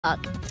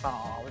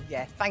Oh,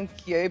 yeah,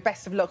 thank you.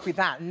 Best of luck with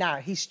that. Now,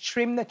 he's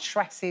trimmed the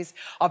tresses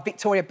of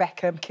Victoria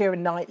Beckham, Keira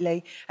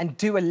Knightley and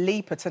Dua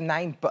Lipa, to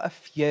name but a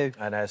few.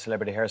 And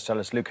celebrity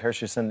hairstylist Luke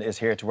Hirschison is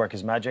here to work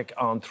his magic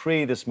on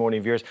 3 this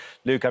morning, viewers.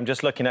 Luke, I'm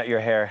just looking at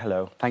your hair.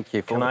 Hello. Thank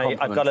you for all the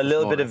compliments. I've got a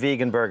little bit of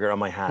vegan burger on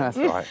my hands.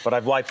 That's right. But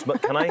I've wiped...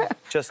 Can I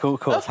just... Cool,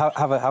 cool.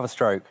 Have a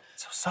stroke.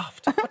 It's so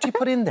soft. What do you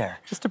put in there?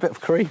 Just a bit of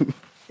cream.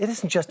 It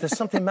isn't just... There's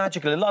something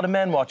magical. A lot of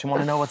men watching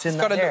want to know what's in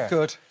that hair. It's got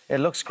to look good. It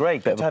looks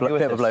great. Bit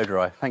of a blow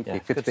dry. Thank you.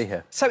 Good to be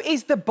here. So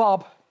is the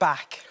bob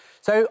back?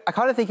 So I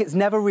kind of think it's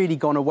never really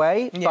gone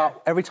away,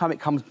 but every time it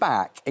comes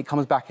back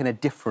in a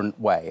different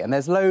way. And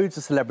there's loads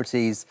of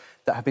celebrities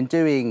that have been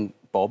doing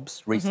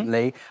bobs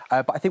recently,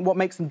 but I think what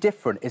makes them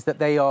different is that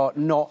they are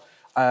not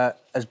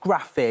as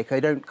graphic. They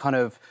don't kind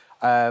of...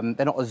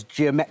 they're not as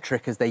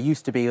geometric as they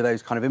used to be, or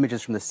those kind of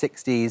images from the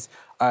 60s.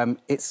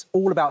 It's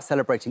all about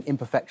celebrating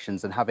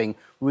imperfections and having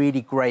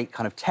really great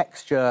kind of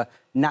texture,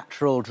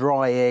 natural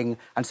drying,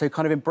 and so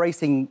kind of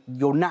embracing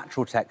your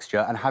natural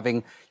texture and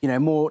having, you know,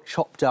 more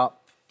chopped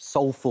up,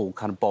 soulful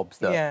kind of bobs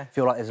that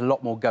feel like there's a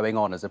lot more going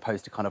on as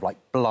opposed to kind of like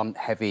blunt,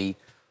 heavy,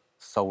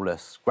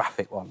 soulless,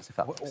 graphic ones, if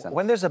that makes sense.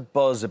 When there's a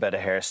buzz about a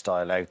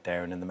hairstyle out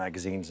there and in the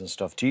magazines and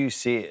stuff, do you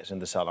see it in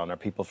the salon? Are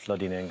people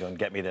flooding in going,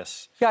 get me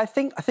this? Yeah, I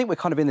think we're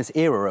kind of in this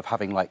era of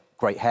having, like,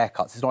 great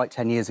haircuts. It's not like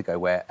 10 years ago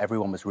where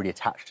everyone was really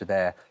attached to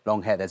their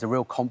long hair. There's a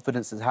real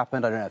confidence that's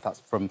happened. I don't know if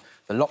that's from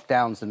the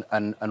lockdowns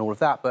and all of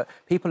that, but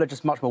people are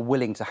just much more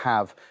willing to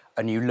have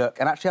a new look.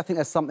 And actually, I think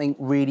there's something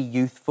really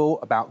youthful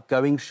about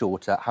going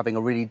shorter, having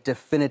a really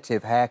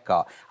definitive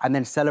haircut, and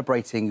then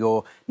celebrating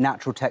your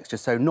natural texture,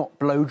 so not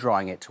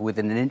blow-drying it to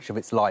within an inch of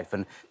its life.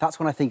 And that's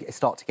when I think it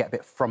starts to get a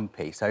bit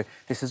frumpy. So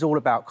this is all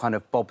about kind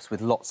of bobs with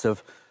lots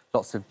of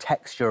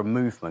texture and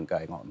movement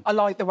going on. I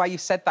like the way you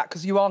said that,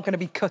 because you aren't going to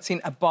be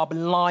cutting a bob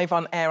live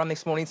on air on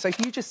this morning. So if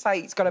you just say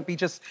it's got to be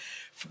just...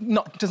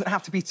 doesn't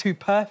have to be too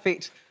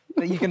perfect,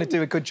 that you're going to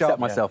do a good job. Set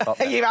myself up.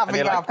 You have.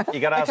 You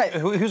got to ask,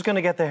 who's going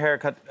to get the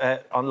haircut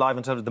on live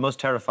until the most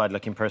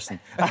terrified-looking person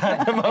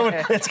at the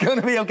moment? It's going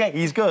to be OK.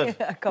 He's good.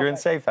 You're in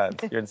safe hands.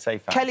 You're in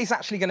safe hands. Kelly's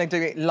actually going to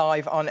do it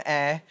live on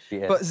air.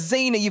 But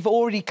Zena, you've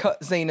already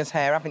cut Zena's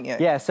hair, haven't you?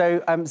 Yeah,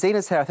 so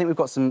Zena's hair, I think we've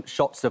got some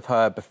shots of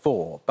her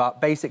before,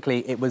 but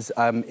basically it was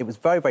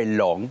very, very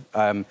long.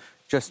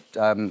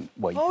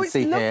 Well, you can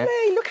see lovely. here.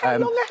 Look how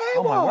long her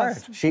hair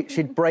was. My word.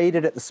 She'd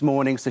braided it this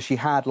morning, so she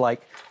had,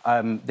 like,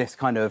 this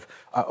kind of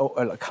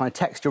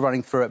texture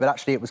running through it, but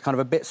actually it was kind of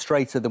a bit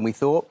straighter than we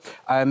thought.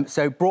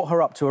 So brought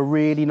her up to a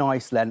really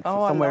nice length,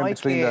 somewhere in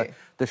between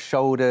the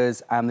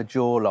shoulders and the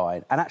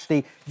jawline. And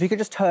actually, if you could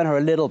just turn her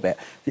a little bit,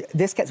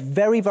 this gets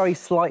very, very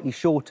slightly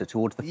shorter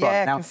towards the front.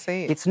 Yeah, now, I can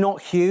see it. It's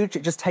not huge.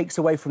 It just takes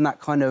away from that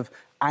kind of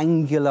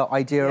angular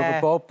idea of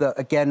a bob that,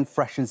 again,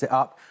 freshens it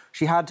up.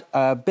 She had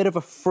a bit of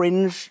a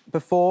fringe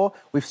before.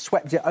 We've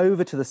swept it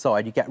over to the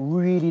side. You get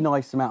really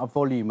nice amount of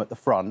volume at the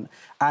front.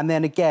 And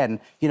then again,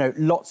 you know,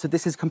 lots of...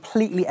 This is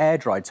completely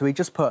air-dried, so we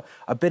just put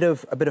a bit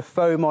of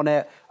foam on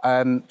it,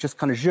 just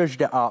kind of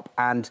zhuzhed it up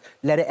and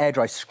let it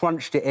air-dry,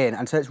 scrunched it in.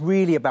 And so it's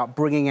really about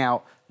bringing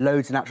out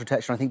loads of natural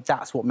texture. I think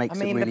that's what makes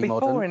it really modern. I mean, the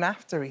before and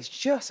after is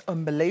just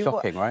unbelievable.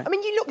 Shocking, right? I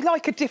mean, you look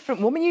like a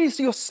different woman.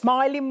 You're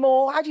smiling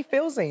more. How do you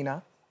feel,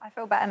 Zena? I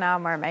feel better now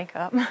I'm wearing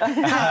makeup.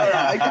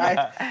 Right,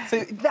 OK.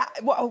 So,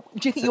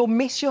 do you think you'll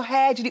miss your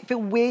hair? Did it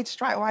feel weird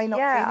straight away?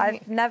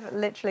 I've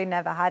literally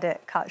never had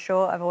it cut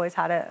short. I've always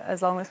had it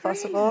as long as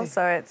possible. Really?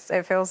 So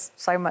it feels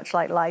so much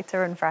like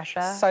lighter and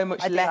fresher. So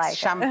much less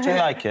shampoo. Do you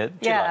like it?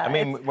 Yeah. I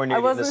mean, we're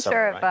nearly I wasn't this sure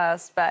summer, at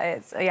first, but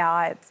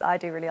I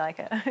do really like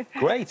it.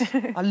 Great.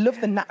 I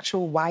love the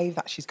natural wave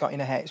that she's got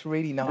in her hair. It's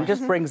really nice. It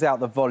just brings out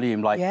the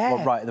volume, like,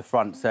 right at the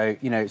front. So,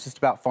 you know, it's just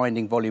about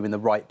finding volume in the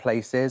right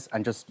places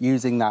and just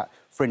using that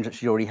fringe that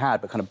she already had,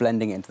 but kind of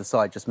blending it into the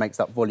side just makes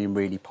that volume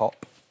really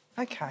pop.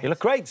 OK. You look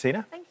great,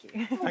 Zena. Thank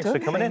you. Thanks for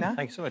coming in.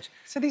 Thank you so much.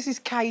 So this is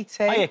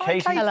Katie. Hiya,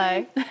 Katie.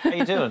 Hello. How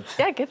you doing?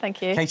 Yeah, good,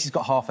 thank you. Katie's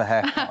got half a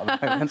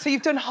haircut. So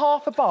you've done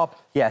half a bob?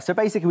 Yeah, so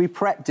basically we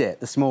prepped it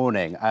this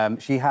morning.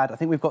 She had, I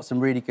think we've got some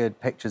really good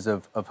pictures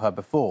of her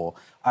before,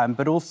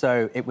 but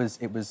also it was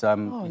you can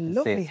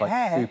see it's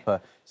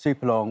like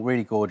super long,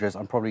 really gorgeous.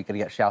 I'm probably going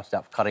to get shouted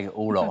at for cutting it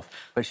all off,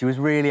 but she was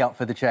really up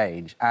for the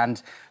change.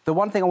 And the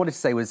one thing I wanted to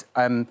say was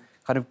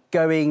kind of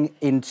going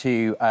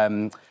into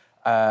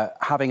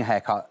having a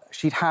haircut.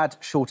 She'd had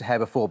shorter hair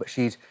before, but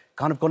she'd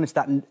kind of gone into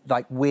that,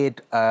 like,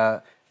 weird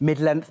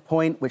mid-length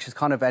point, which is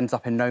kind of ends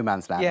up in no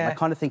man's land. And I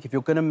kind of think if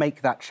you're going to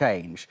make that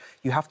change,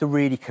 you have to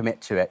really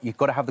commit to it. You've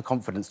got to have the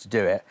confidence to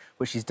do it,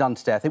 which she's done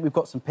today. I think we've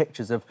got some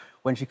pictures of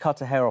when she cut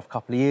her hair off a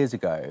couple of years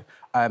ago.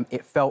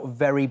 It felt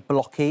very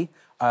blocky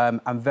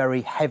and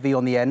very heavy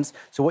on the ends.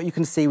 So what you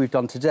can see we've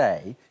done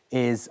today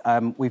is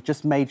we've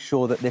just made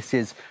sure that this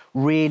is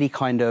really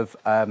kind of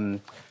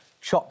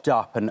chopped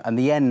up and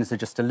the ends are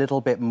just a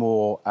little bit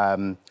more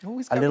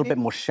bit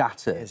more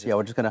shattered. Yeah,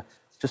 we're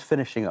just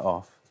finishing it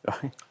off.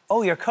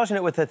 Oh, you're cutting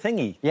it with a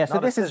thingy. Yeah, so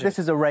this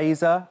is a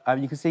razor.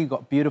 You can see you've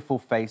got beautiful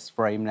face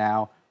frame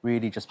now,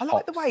 really just I pops.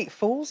 like the way it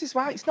falls as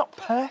well. It's not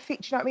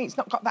perfect, do you know what I mean? It's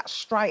not got that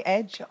straight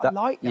edge. I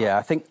like that. Yeah,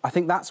 I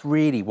think that's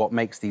really what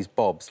makes these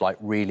bobs like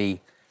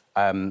really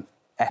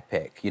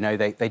epic. You know,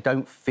 they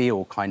don't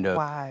feel kind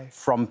of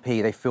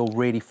frumpy. They feel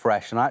really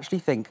fresh. And I actually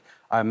think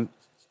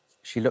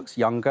she looks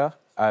younger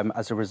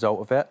as a result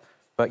of it.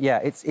 But yeah,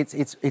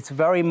 it's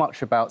very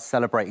much about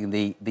celebrating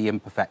the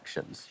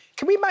imperfections.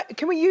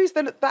 Can we use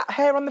that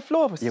hair on the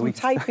floor with some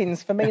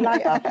tape-ins for me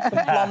later?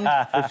 Some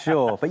blonde, for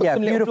sure. But yeah,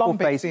 beautiful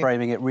face in.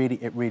 framing. It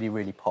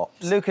really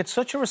pops. Luke, it's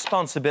such a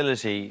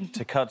responsibility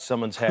to cut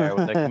someone's hair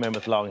when they come in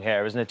with long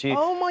hair, isn't it?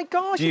 Oh my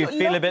gosh! Do you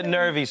feel a bit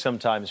nervy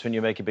sometimes when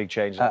you make a big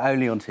change?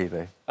 Only on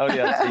TV. Only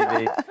on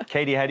TV.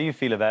 Katie, how do you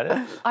feel about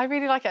it? I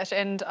really like it actually,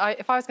 and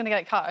if I was going to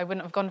get it cut, I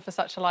wouldn't have gone for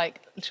such a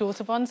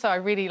shorter one. So I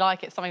really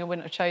like it. It's something I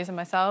wouldn't have chosen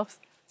myself.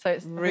 So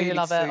it's really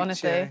love it,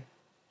 honestly. You.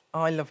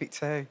 I love it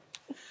too.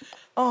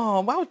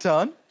 Oh, well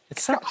done.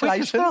 It's so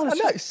quick as well. I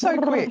know, it's so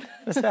quick.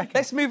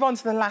 Let's move on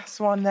to the last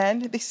one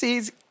then. This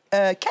is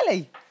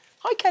Kelly.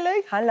 Hi,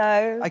 Kelly.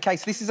 Hello. OK,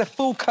 so this is a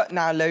full cut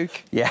now,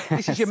 Luke. Yeah.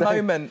 This is your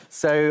moment.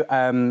 So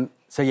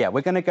yeah,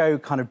 we're going to go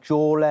kind of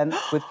jaw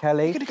length with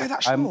Kelly. You're going to go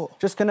that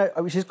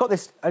short? She's got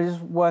this,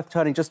 just worth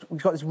turning,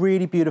 we've got this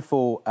really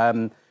beautiful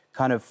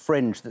kind of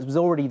fringe that was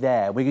already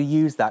there. We're going to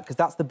use that because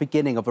that's the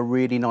beginning of a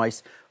really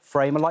nice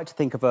frame. I like to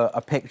think of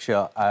a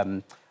picture,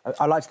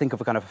 I like to think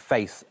of a kind of a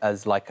face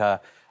as like a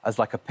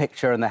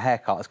picture and the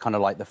haircut as kind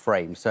of like the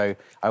frame. So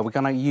we're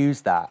going to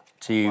use that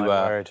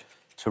to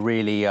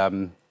really...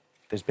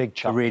 There's big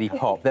chopping. To really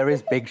pop. There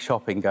is big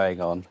chopping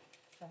going on.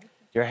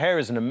 Your hair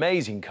is an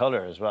amazing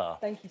colour as well.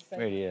 Thank you so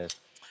much. It really is.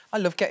 I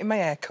love getting my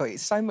hair cut.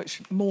 It's so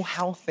much more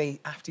healthy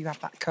after you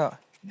have that cut.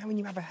 You know, when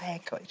you have a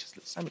haircut, it just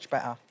looks so much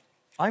better.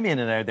 I'm in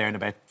and out there in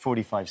about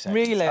 45 seconds.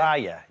 Really? Ah,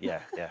 yeah.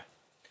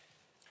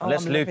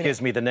 Unless Luke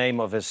gives me the name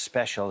of his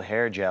special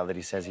hair gel that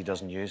he says he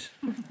doesn't use.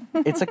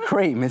 It's a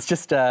cream. It's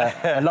just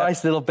a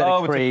nice little bit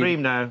of cream. Oh, it's a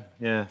cream now,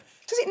 yeah.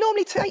 Does it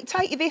normally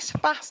take you this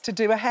fast to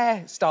do a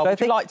hairstyle? Would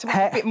you like to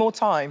have a bit more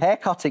time? Hair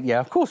cutting, yeah,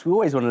 of course, we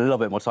always want a little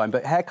bit more time,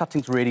 but hair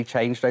cutting's really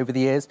changed over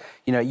the years.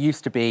 You know, it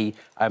used to be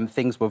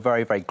things were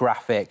very, very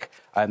graphic,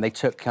 and they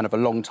took kind of a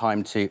long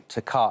time to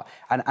cut.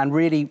 And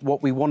really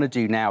what we want to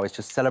do now is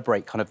just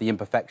celebrate kind of the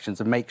imperfections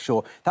and make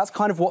sure that's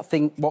kind of what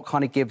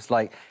kind of gives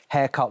like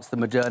haircuts the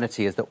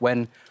modernity, is that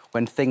when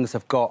things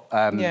have got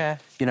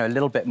you know, a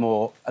little bit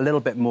more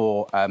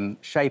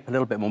shape, a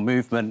little bit more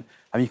movement.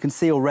 And you can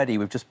see already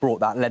we've just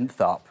brought that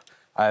length up.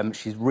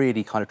 She's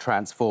really kind of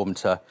transformed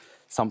to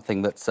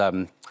something that's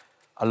a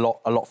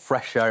lot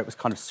fresher. It was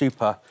kind of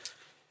super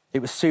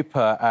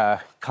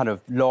kind of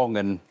long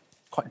and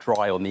quite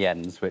dry on the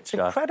ends, which... It's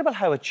incredible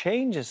how it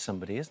changes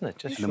somebody, isn't it?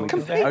 Just we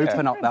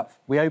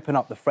open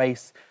up the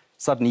face.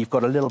 Suddenly you've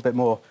got a little bit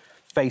more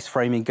face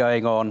framing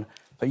going on.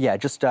 But yeah,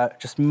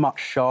 just much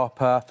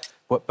sharper,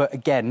 but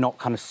again, not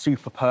kind of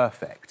super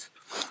perfect.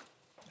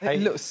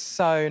 It looks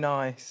so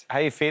nice. How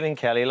are you feeling,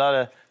 Kelly? A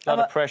lot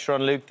of pressure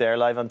on Luke there,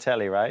 live on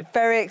telly, right?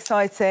 Very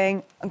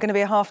exciting. I'm going to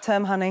be a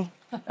half-term honey.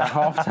 A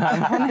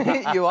half-term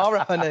honey? You are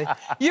a honey.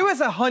 You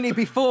was a honey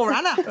before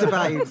and after,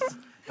 babes.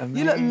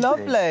 You look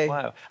lovely.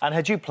 Wow. And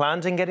had you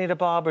planned on getting a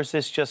bob, or is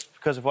this just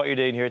because of what you're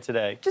doing here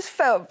today? Just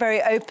felt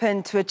very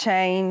open to a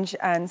change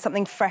and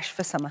something fresh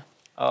for summer.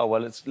 Oh,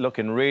 well, it's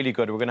looking really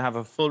good. We're going to have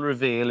a full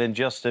reveal in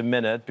just a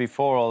minute.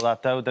 Before all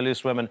that, though, the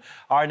Loose Women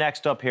are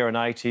next up here on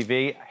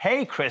ITV.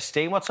 Hey,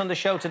 Christine, what's on the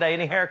show today?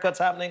 Any haircuts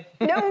happening?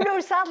 No,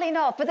 sadly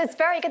not. But it's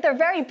very good. They're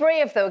very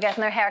brave, though,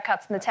 getting their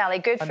haircuts in the telly.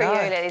 Good for you,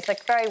 ladies.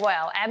 Like, very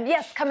well.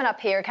 Yes, coming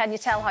up here, can you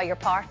tell how your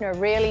partner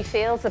really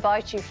feels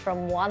about you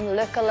from one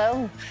look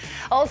alone?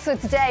 Also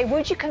today,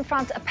 would you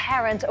confront a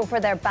parent over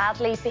their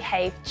badly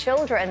behaved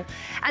children?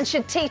 And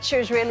should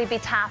teachers really be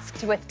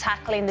tasked with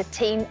tackling the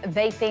teen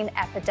vaping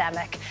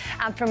epidemic?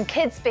 And from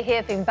kids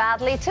behaving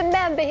badly to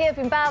men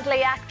behaving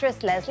badly,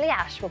 actress Leslie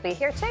Ash will be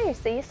here too.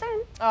 See you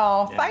soon.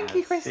 Oh, thank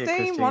you,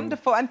 Christine.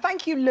 Wonderful. And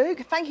thank you,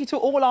 Luke. Thank you to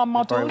all our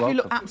models. You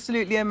look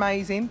absolutely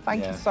amazing.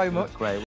 Thank you so much. Great.